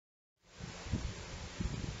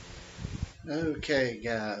Okay,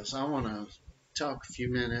 guys, I want to talk a few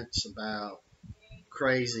minutes about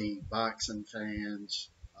crazy boxing fans,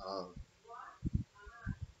 uh,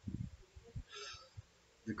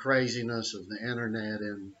 the craziness of the internet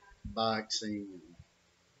and boxing and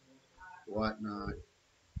whatnot.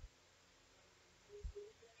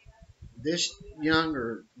 This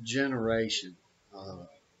younger generation, uh,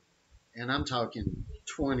 and I'm talking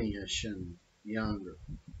 20-ish and younger,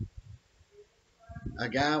 a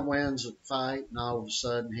guy wins a fight and all of a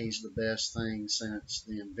sudden he's the best thing since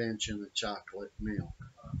the invention of chocolate milk.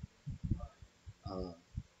 Uh,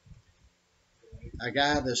 a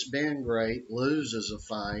guy that's been great loses a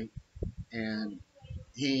fight and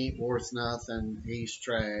he ain't worth nothing, he's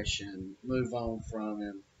trash, and move on from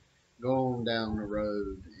him, go on down the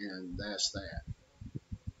road, and that's that.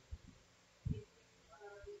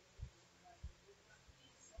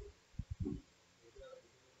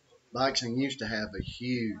 Boxing used to have a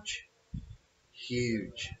huge,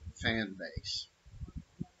 huge fan base.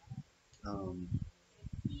 Um,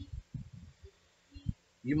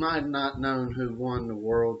 you might have not known who won the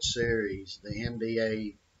World Series, the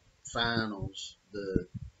NBA Finals, the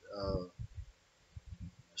uh,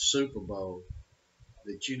 Super Bowl,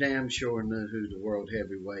 but you damn sure knew who the World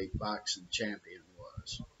Heavyweight Boxing Champion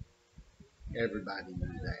was. Everybody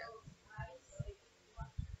knew that.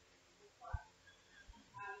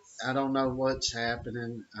 I don't know what's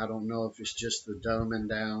happening. I don't know if it's just the dumbing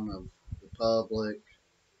down of the public.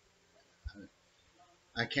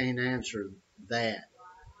 I can't answer that,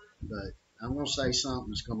 but I'm going to say something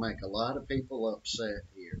that's going to make a lot of people upset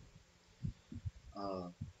here. Uh,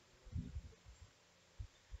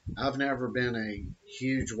 I've never been a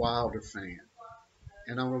huge Wilder fan,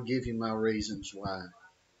 and I'm going to give you my reasons why.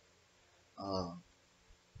 Uh,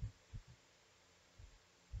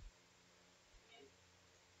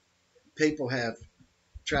 People have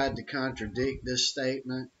tried to contradict this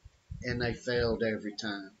statement, and they failed every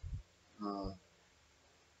time. Uh,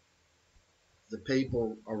 the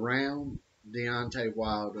people around Deontay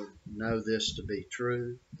Wilder know this to be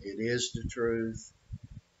true. It is the truth.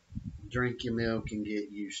 Drink your milk and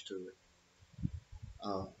get used to it.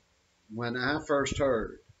 Uh, when I first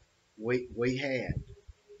heard, we had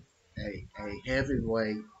a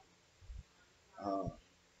heavyweight uh,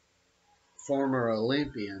 former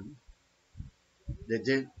Olympian that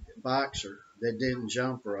did boxer that didn't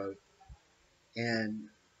jump rope, and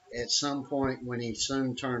at some point when he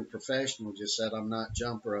soon turned professional, just said, "I'm not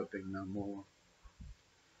jump roping no more."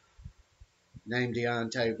 Named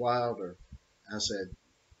Deontay Wilder. I said,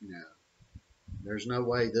 "No, there's no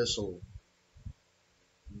way this will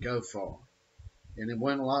go far," and it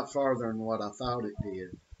went a lot farther than what I thought it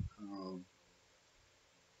did. Um,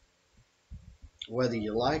 Whether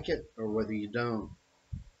you like it or whether you don't,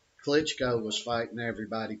 Klitschko was fighting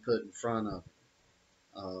everybody put in front of him.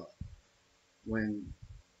 Uh, when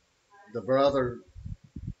the brother,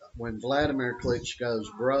 when Vladimir Klitschko's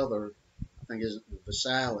brother, I think is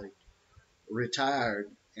Vasily,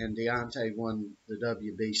 retired and Deontay won the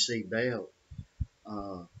WBC belt,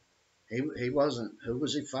 uh, he wasn't. Who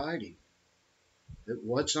was he fighting?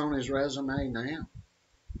 What's on his resume now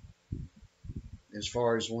as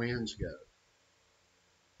far as wins go?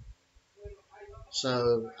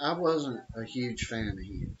 So I wasn't a huge fan of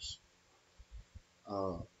his.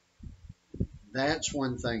 Uh, that's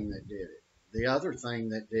one thing that did it. The other thing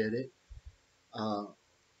that did it, uh,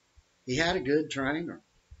 he had a good trainer,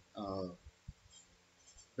 uh,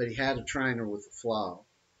 but he had a trainer with a flaw.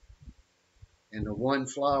 And the one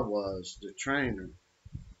flaw was the trainer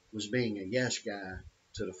was being a yes guy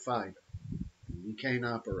to the fighter. You can't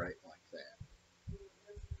operate like that.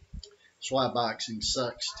 That's why boxing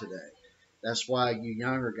sucks today. That's why you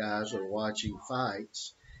younger guys are watching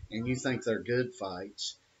fights and you think they're good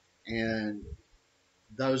fights. And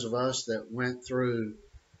those of us that went through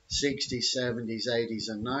 60s, 70s, 80s,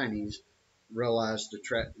 and 90s realize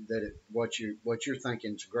what you're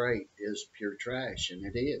thinking is great is pure trash, and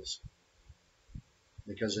it is,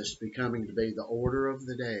 because it's becoming to be the order of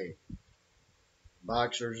the day.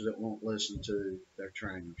 Boxers that won't listen to their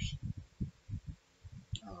trainers.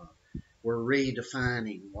 Uh, we're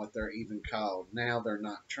redefining what they're even called. Now they're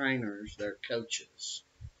not trainers, they're coaches.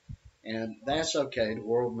 And that's okay. The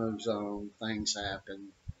world moves on, things happen.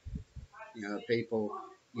 People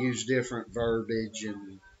use different verbiage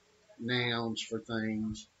and nouns for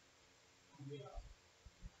things,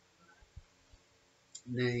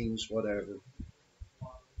 names, whatever.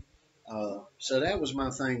 So that was my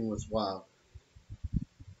thing with Wilder.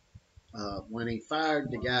 When he fired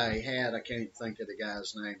the guy he had, I can't think of the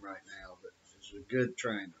guy's name right now, but he was a good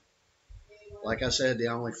trainer. Like I said, the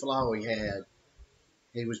only flaw he had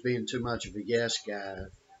he was being too much of a yes guy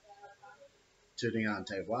to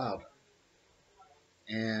Deontay Wilder.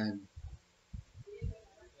 And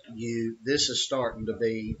this is starting to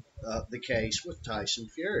be the case with Tyson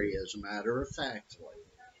Fury, as a matter of fact.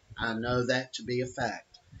 I know that to be a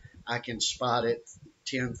fact. I can spot it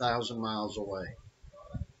 10,000 miles away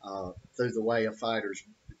through the way a fighter's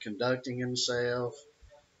conducting himself,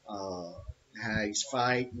 uh, how he's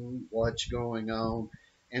fighting, what's going on.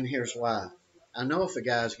 And here's why. I know if a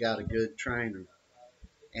guy's got a good trainer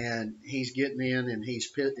and he's getting in and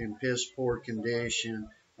he's in piss poor condition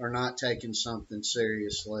or not taking something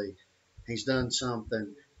seriously, he's done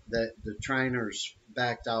something that the trainer's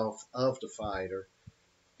backed off of the fighter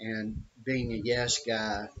and being a yes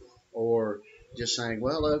guy or just saying,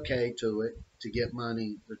 well, okay to it to get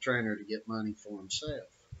money, the trainer to get money for himself.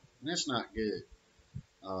 And that's not good.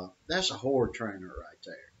 That's a whore trainer right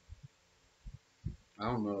there. I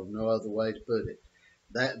don't know of no other way to put it.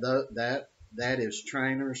 That is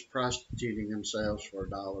trainers prostituting themselves for a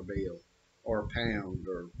dollar bill or a pound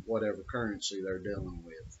or whatever currency they're dealing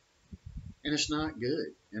with. And it's not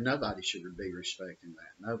good. And nobody should be respecting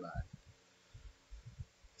that. Nobody.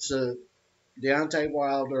 So Deontay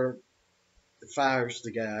Wilder fires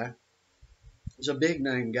the guy. He's a big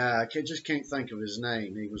name guy. I just can't think of his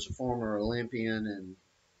name. He was a former Olympian and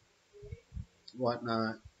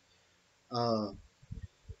whatnot.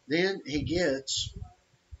 Then he gets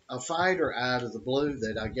a fighter out of the blue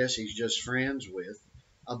that I guess he's just friends with,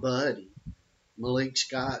 a buddy, Malik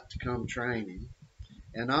Scott, to come train him.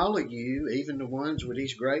 And all of you, even the ones with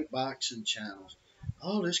these great boxing channels,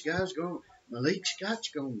 oh, this guy's going, Malik Scott's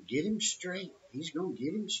going to get him straight. He's going to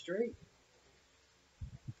get him straight.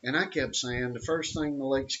 And I kept saying the first thing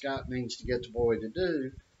Malik Scott needs to get the boy to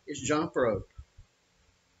do is jump rope.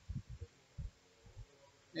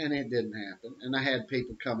 And it didn't happen. And I had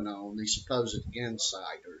people coming on, these supposed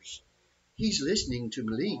insiders. He's listening to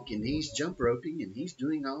Malik and he's jump roping and he's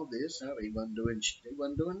doing all this. Oh, he wasn't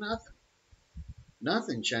doing nothing.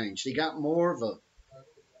 Nothing changed. He got more of a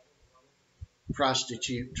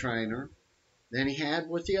prostitute trainer than he had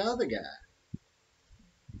with the other guy.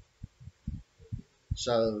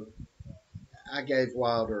 So I gave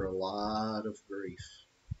Wilder a lot of grief.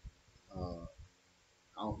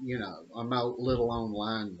 I'm a little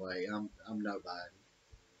online way. I'm nobody.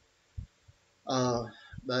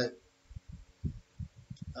 But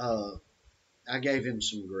I gave him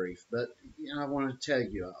some grief. But I want to tell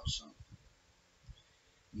you all something.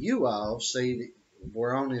 You all see that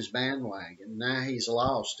we're on his bandwagon. Now he's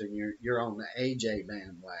lost, and you're on the AJ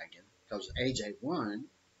bandwagon because AJ won.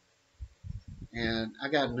 And I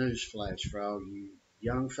got a news flash for all you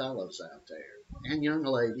young fellows out there and young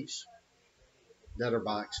ladies that are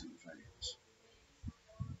boxing fans.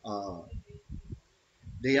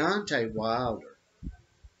 Deontay Wilder,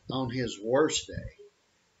 on his worst day,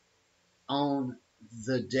 on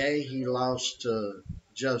the day he lost to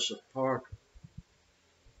Joseph Parker,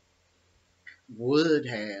 would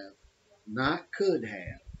have, not could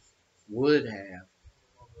have, would have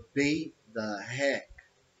beat the heck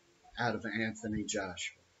out of Anthony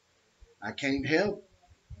Joshua. I can't help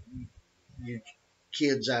you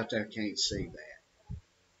kids out there can't see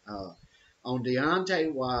that. On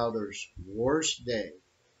Deontay Wilder's worst day,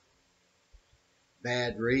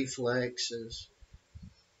 bad reflexes,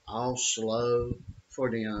 all slow for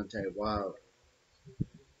Deontay Wilder.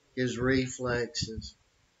 His reflexes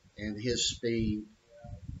and his speed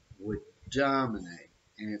would dominate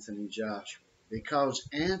Anthony Joshua because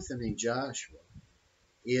Anthony Joshua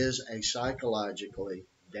is a psychologically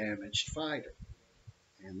damaged fighter.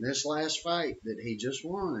 And this last fight that he just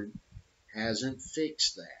won hasn't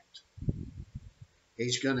fixed that.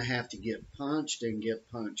 He's going to have to get punched and get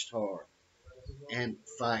punched hard and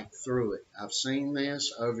fight through it. I've seen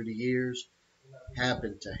this over the years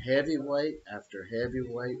happen to heavyweight after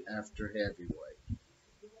heavyweight after heavyweight.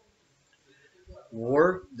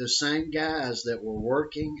 The same guys that were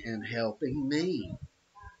working and helping me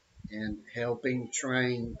and helping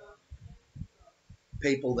train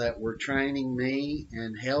people that were training me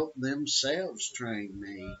and helped themselves train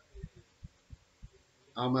me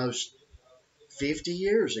almost 50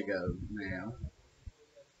 years ago now,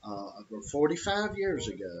 or 45 years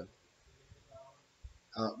ago,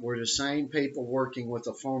 were the same people working with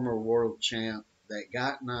a former world champ that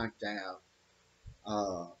got knocked out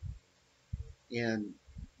in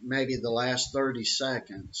maybe the last 30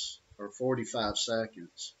 seconds or 45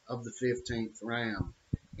 seconds of the 15th round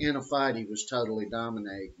in a fight he was totally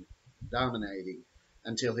dominating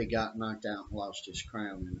until he got knocked out and lost his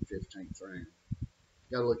crown in the 15th round.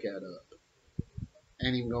 Go look that up.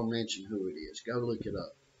 Ain't even going to mention who it is. Go look it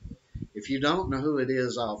up. If you don't know who it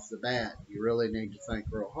is off the bat, you really need to think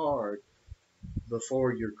real hard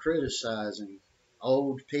before you're criticizing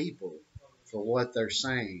old people for what they're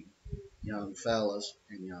saying, young fellas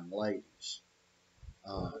and young ladies.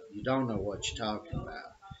 You don't know what you're talking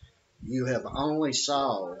about. You have only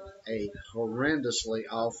saw a horrendously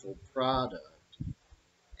awful product,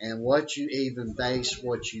 and what you even base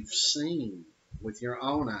what you've seen with your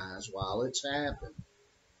own eyes while it's happened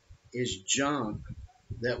is junk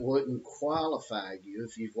that wouldn't qualify you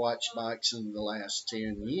if you've watched boxing the last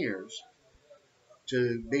 10 years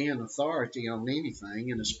to be an authority on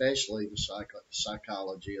anything, and especially the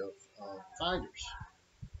psychology of fighters.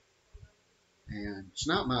 And it's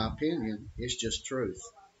not my opinion, it's just truth.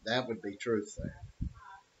 That would be truth there.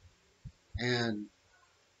 And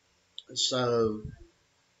so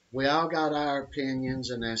we all got our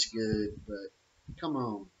opinions, and that's good, but come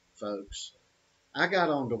on, folks. I got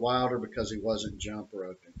on to Wilder because he wasn't jump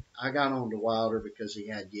roping. I got on to Wilder because he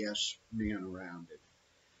had yes men around him.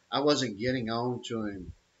 I wasn't getting on to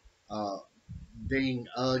him uh, being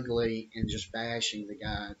ugly and just bashing the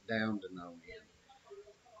guy down to no end.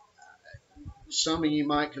 Some of you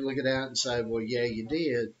might could look at that and say, well, yeah, you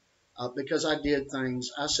did. Because I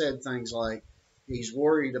said things like, he's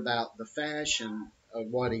worried about the fashion of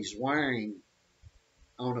what he's wearing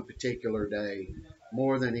on a particular day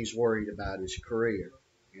more than he's worried about his career.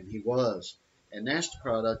 And he was. And that's the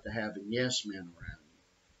product of having yes men around you.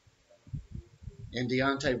 And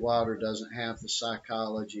Deontay Wilder doesn't have the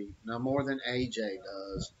psychology, no more than AJ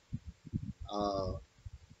does, uh,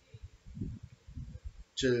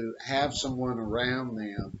 to have someone around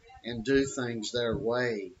them and do things their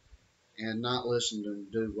way and not listen to them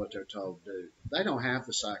do what they're told to do. They don't have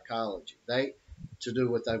the psychology to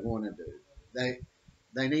do what they want to do.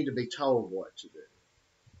 They need to be told what to do.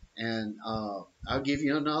 And I'll give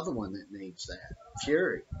you another one that needs that.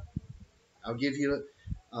 Fury. I'll give you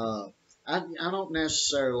I don't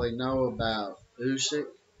necessarily know about Usyk.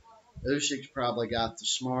 Usyk's probably got the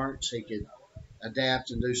smarts. He could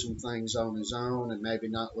adapt and do some things on his own and maybe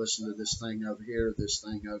not listen to this thing over here, this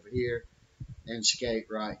thing over here, and skate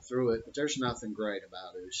right through it. But there's nothing great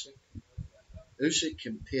about Usyk. Usyk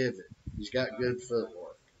can pivot. He's got good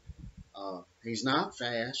footwork. He's not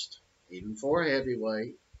fast, even for a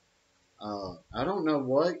heavyweight. I don't know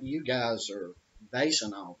what you guys are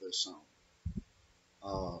basing all this on.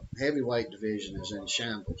 Heavyweight division is in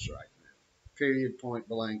shambles right now. Period, point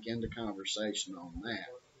blank, end of conversation on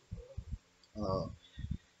that.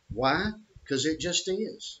 Why? Because it just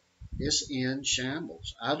is. It's in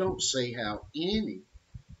shambles. I don't see how any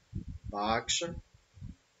boxer,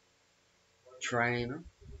 trainer,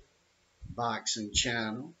 boxing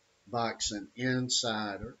channel, boxing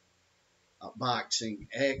insider, boxing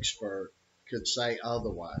expert could say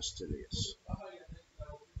otherwise to this.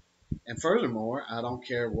 And furthermore, I don't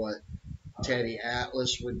care what Teddy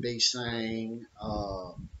Atlas would be saying,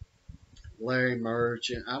 Larry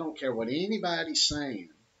Merchant. I don't care what anybody's saying.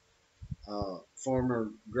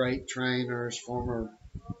 Former great trainers, former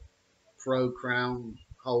pro crown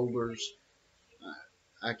holders.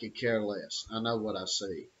 I could care less. I know what I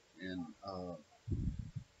see, and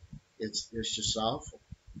it's just awful.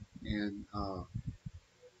 And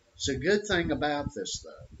it's a good thing about this,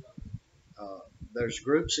 though. There's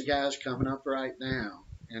groups of guys coming up right now,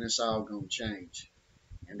 and it's all going to change.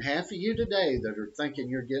 And half of you today that are thinking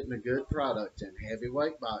you're getting a good product in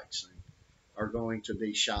heavyweight boxing are going to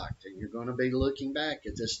be shocked, and you're going to be looking back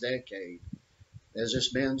at this decade as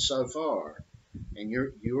it's been so far, and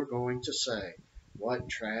you are going to say, "What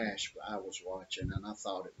trash I was watching, and I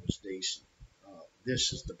thought it was decent.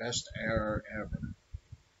 This is the best era ever."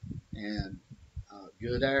 And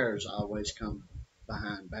good eras always come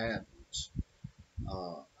behind bad ones.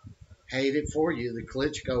 Hate it for you, the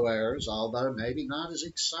Klitschko eras, although maybe not as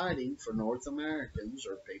exciting for North Americans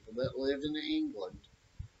or people that live in England.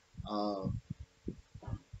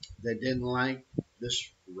 They didn't like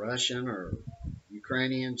this Russian or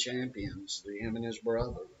Ukrainian champions, him and his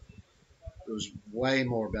brother. It was way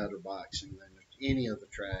more better boxing than any of the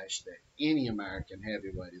trash that any American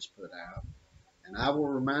heavyweight has put out. And I will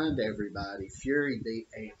remind everybody, Fury beat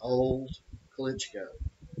an old Klitschko.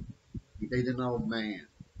 He beat an old man.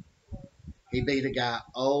 He beat a guy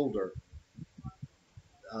older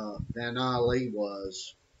than Ali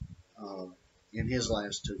was in his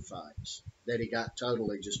last two fights that he got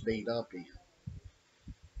totally just beat up in.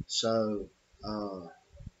 So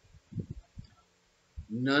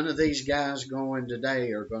none of these guys going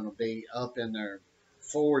today are going to be up in their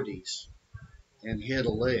 40s and hit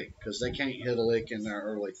a lick, because they can't hit a lick in their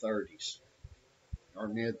early 30s or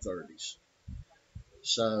mid 30s.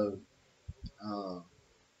 So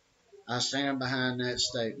I stand behind that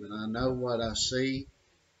statement. I know what I see.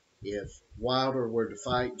 If Wilder were to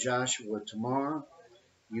fight Joshua tomorrow,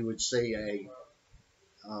 you would see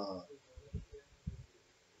uh,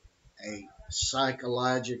 a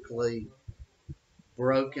psychologically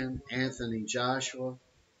broken Anthony Joshua.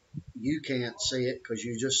 You can't see it because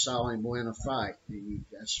you just saw him win a fight, and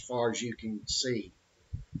as far as you can see.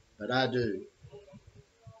 But I do.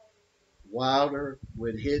 Wilder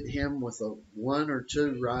would hit him with a one or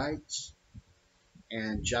two rights,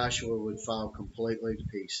 and Joshua would fall completely to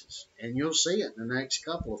pieces. And you'll see it in the next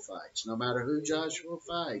couple of fights. No matter who Joshua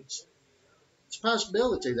fights, it's a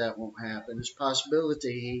possibility that won't happen. It's a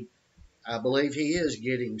possibility I believe he is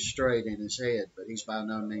getting straight in his head, but he's by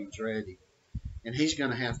no means ready. And he's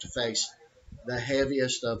going to have to face the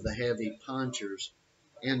heaviest of the heavy punchers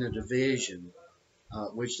in the division,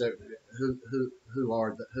 which who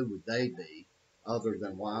would they be other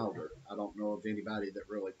than Wilder? I don't know of anybody that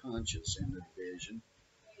really punches in the division.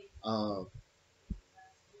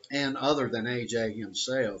 And other than AJ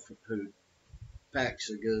himself, who packs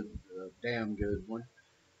a damn good one.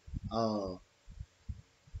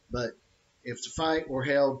 But if the fight were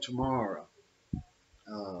held tomorrow,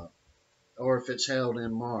 uh, or if it's held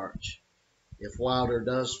in March, if Wilder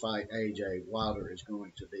does fight AJ, Wilder is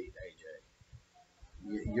going to beat AJ.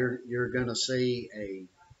 You're going to see a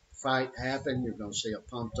fight happen. You're going to see a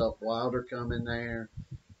pumped up Wilder come in there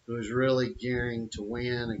who is really gearing to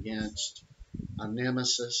win against a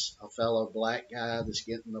nemesis, a fellow black guy that's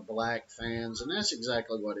getting the black fans, and that's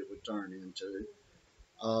exactly what it would turn into.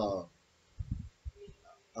 Uh,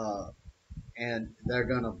 uh, and they're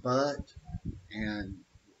going to butt, and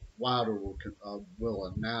Wilder will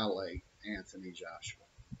annihilate Anthony Joshua.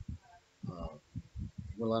 Uh,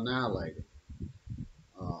 will annihilate him.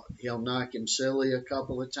 He'll knock him silly a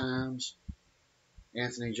couple of times.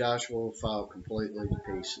 Anthony Joshua will fall completely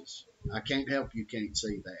to pieces. I can't help you can't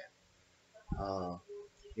see that.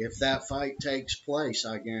 If that fight takes place,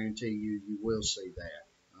 I guarantee you will see that.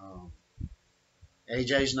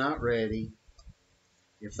 AJ's not ready.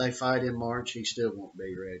 If they fight in March, he still won't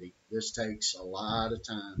be ready. This takes a lot of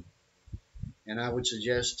time. And I would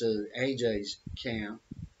suggest to AJ's camp,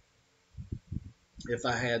 if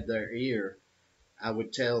I had their ear, I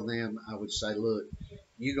would tell them, I would say, look,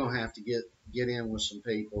 you're going to have to get in with some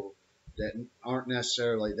people that aren't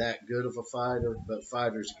necessarily that good of a fighter, but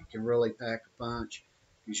fighters that can really pack a punch,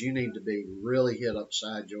 because you need to be really hit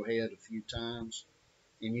upside your head a few times,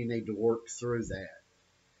 and you need to work through that.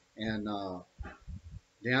 And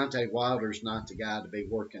Deontay Wilder's not the guy to be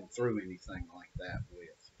working through anything like that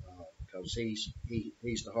with, because he's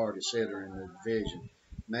the hardest hitter in the division.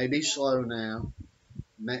 Maybe slow now.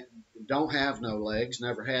 Don't have no legs,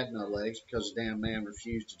 never had no legs because the damn man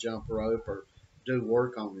refused to jump rope or do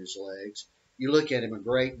work on his legs. You look at him, a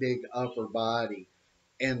great big upper body,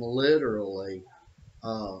 and literally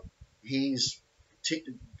he's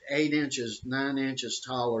 8 inches, 9 inches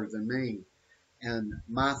taller than me, and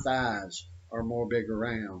my thighs are more big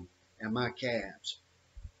around, and my calves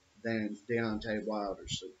than Deontay Wilder.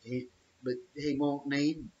 So but he won't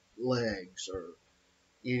need legs or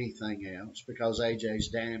anything else because AJ's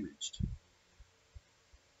damaged.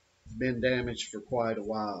 He's been damaged for quite a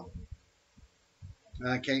while.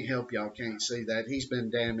 I can't help y'all can't see that. He's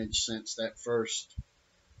been damaged since that first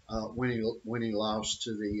when he lost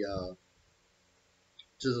to the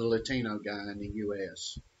Latino guy in the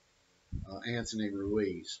U.S., Anthony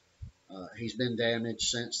Ruiz. He's been damaged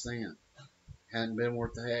since then. Hadn't been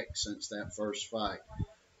worth the heck since that first fight,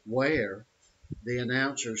 where the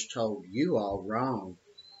announcers told you all wrong.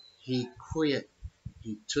 He quit.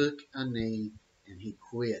 He took a knee and he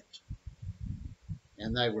quit.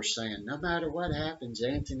 And they were saying, no matter what happens,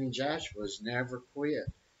 Anthony Joshua's never quit.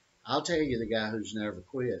 I'll tell you the guy who's never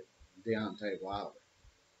quit, Deontay Wilder.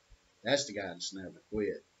 That's the guy that's never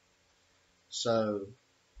quit. So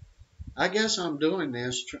I guess I'm doing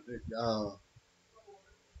this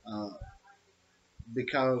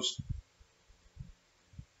because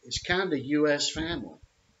it's kind of U.S. family.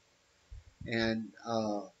 And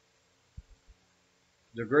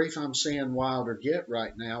the grief I'm seeing Wilder get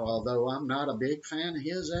right now, although I'm not a big fan of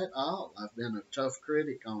his at all, I've been a tough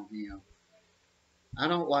critic on him. I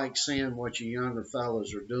don't like seeing what you younger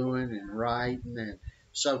fellas are doing and writing and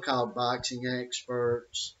so-called boxing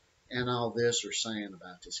experts and all this are saying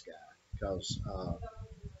about this guy, because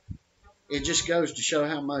it just goes to show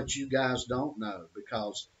how much you guys don't know,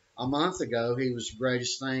 because a month ago he was the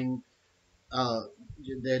greatest thing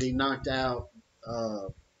that he knocked out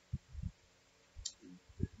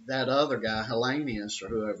that other guy, Hellenius or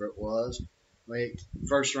whoever it was.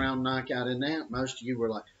 First round knockout in that, most of you were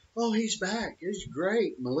like, Oh, he's back. He's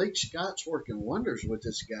great. Malik Scott's working wonders with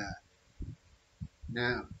this guy.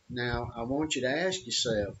 Now, I want you to ask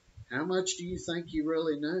yourself, how much do you think you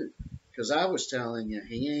really knew? Because I was telling you,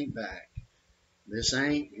 he ain't back. This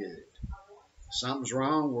ain't good. Something's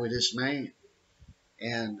wrong with this man.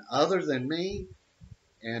 And other than me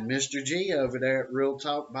and Mr. G over there at Real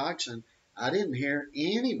Talk Boxing, I didn't hear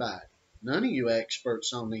anybody, none of you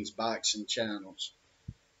experts on these boxing channels,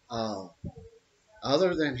 uh,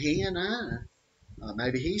 other than he and I.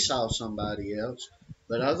 Maybe he saw somebody else,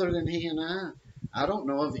 but other than he and I don't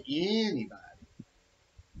know of anybody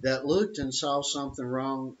that looked and saw something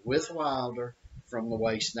wrong with Wilder from the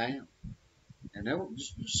waist down. And there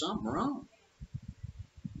was something wrong.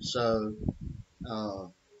 So, uh,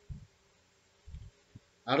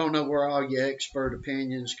 I don't know where all your expert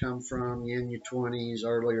opinions come from. You're in your 20s,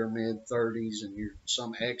 early or mid 30s, and you're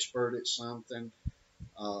some expert at something.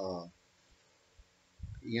 Uh,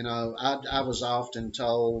 I was often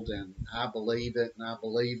told, and I believe it, and I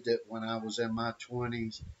believed it when I was in my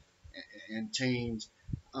 20s and teens.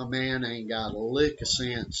 A man ain't got a lick of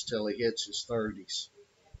sense till he hits his 30s.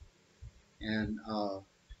 And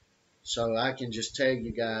so I can just tell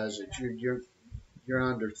you guys that you're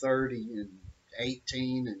under 30 and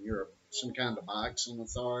 18 and you're some kind of boxing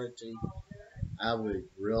authority. I would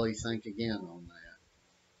really think again on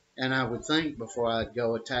that. And I would think before I'd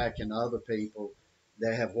go attacking other people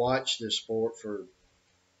that have watched this sport for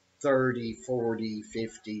 30, 40,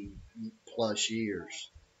 50 plus years.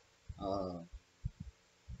 Uh,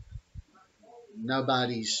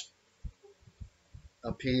 Nobody's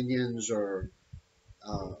opinions or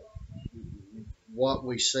uh, what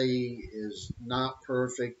we see is not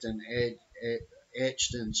perfect and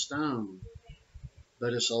etched in stone,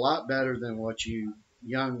 but it's a lot better than what you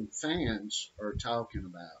young fans are talking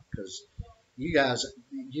about because you guys,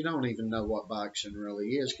 you don't even know what boxing really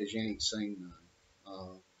is because you ain't seen none.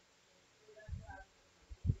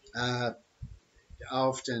 I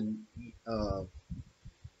often, uh,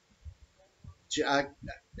 I,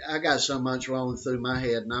 I got so much rolling through my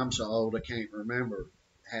head, and I'm so old I can't remember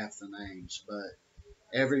half the names. But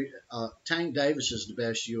Tank Davis is the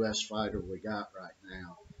best U.S. fighter we got right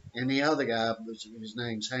now, and the other guy, his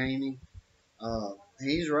name's Haney.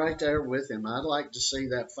 He's right there with him. I'd like to see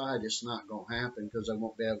that fight. It's not going to happen because I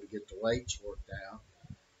won't be able to get the weights worked out.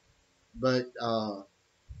 But uh,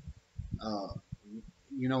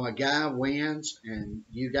 a guy wins, and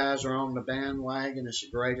you guys are on the bandwagon. It's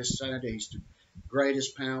the greatest fighter. He's the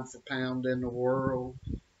greatest pound for pound in the world.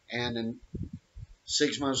 And then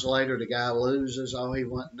 6 months later, the guy loses. Oh, he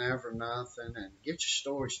wasn't there for nothing. And get your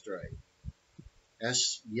story straight.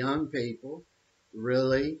 That's young people,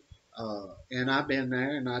 really. And I've been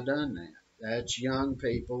there and I've done that. That's young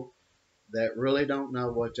people that really don't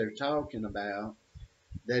know what they're talking about,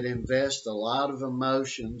 that invest a lot of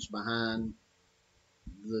emotions behind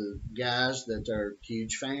the guys that they're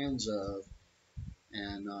huge fans of.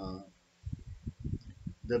 And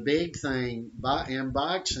the big thing in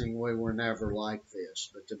boxing, we were never like this.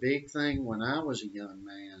 But the big thing when I was a young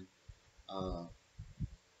man, uh,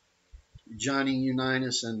 Johnny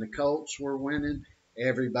Unitas and the Colts were winning.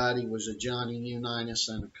 Everybody was a Johnny Unitas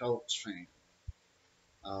and a Colts fan.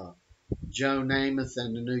 Uh, Joe Namath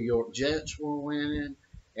and the New York Jets were winning.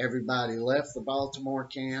 Everybody left the Baltimore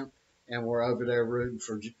camp and were over there rooting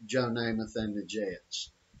for Joe Namath and the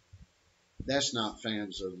Jets. That's not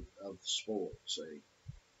fans of the sport. See,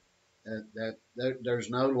 there's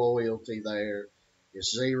no loyalty there.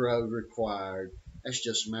 It's zero required. That's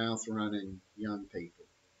just mouth running young people,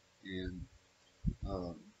 and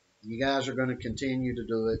uh, you guys are going to continue to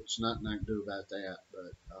do it. It's nothing I can do about that,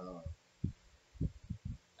 but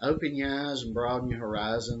open your eyes and broaden your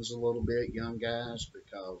horizons a little bit, young guys,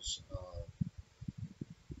 because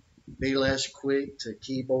be less quick to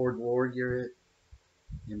keyboard warrior it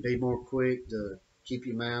and be more quick to keep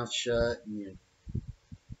your mouth shut and your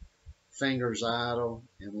fingers idle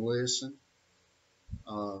and listen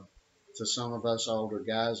uh, to some of us older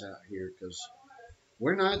guys out here because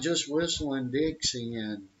we're not just whistling Dixie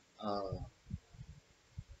and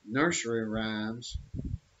nursery rhymes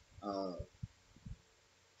uh,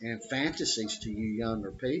 and fantasies to you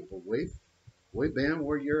younger people. We've been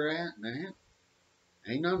where you're at now.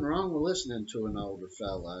 Ain't nothing wrong with listening to an older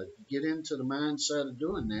fella. If you get into the mindset of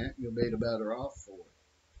doing that, you'll be the better off for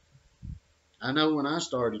it. I know when I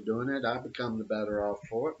started doing it, I become the better off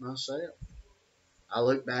for it myself. I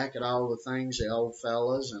look back at all the things the old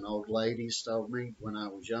fellas and old ladies told me when I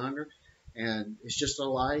was younger, and it's just a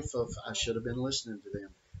life of I should have been listening to them.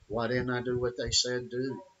 Why didn't I do what they said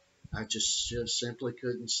do? I just simply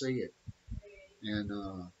couldn't see it.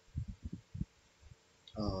 And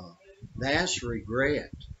That's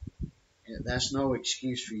regret. That's no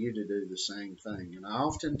excuse for you to do the same thing. And I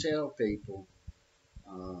often tell people,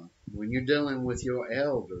 when you're dealing with your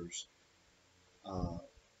elders, uh,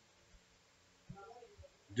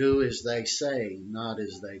 do as they say, not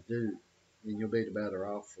as they do, and you'll be the better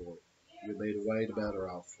off for it. You'll be the way the better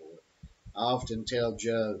off for it. I often tell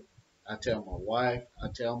Joe, I tell my wife, I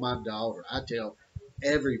tell my daughter, I tell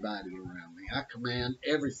everybody around me. I command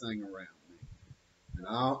everything around me. And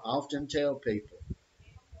I often tell people,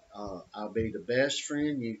 I'll be the best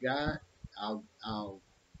friend you got. I'll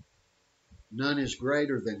none is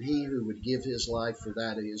greater than he who would give his life for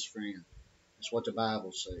that of his friend. That's what the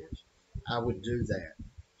Bible says. I would do that.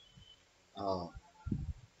 Uh,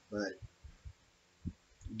 but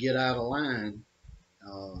get out of line,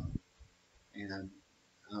 uh, and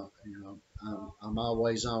I'm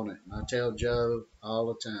always on it. And I tell Joe all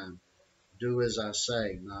the time, do as I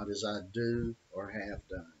say, not as I do or have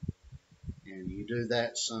done. And you do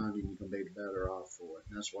that, son, and you're gonna be better off for it.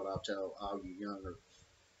 And that's what I'll tell all you younger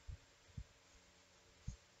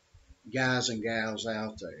guys and gals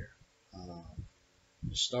out there. Uh,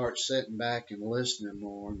 Start sitting back and listening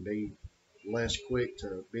more and be less quick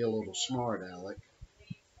to be a little smart aleck.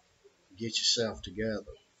 Get yourself together.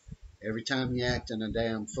 Every time you act in a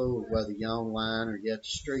damn fool, whether you're online or you're at the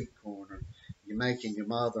street corner, you're making your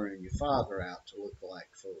mother and your father out to look like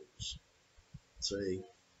fools. See,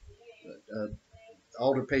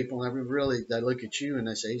 older people, they look at you and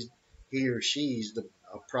they say he or she's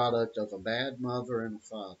a product of a bad mother and a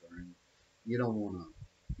father, and you don't want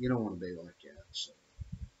to be like that. So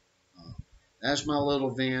uh, that's my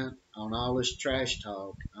little vent on all this trash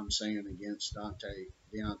talk I'm saying against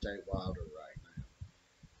Deontay Wilder right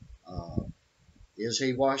now. Is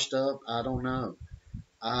he washed up? I don't know.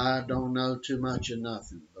 I don't know too much of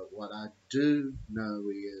nothing, but what I do know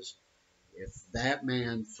is if that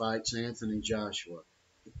man fights Anthony Joshua,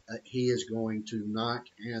 he is going to knock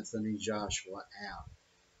Anthony Joshua out.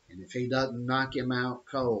 And if he doesn't knock him out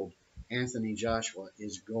cold, Anthony Joshua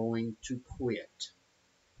is going to quit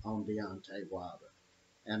on Deontay Wilder.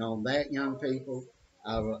 And on that, young people,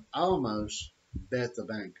 I would almost bet the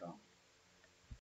bank on it.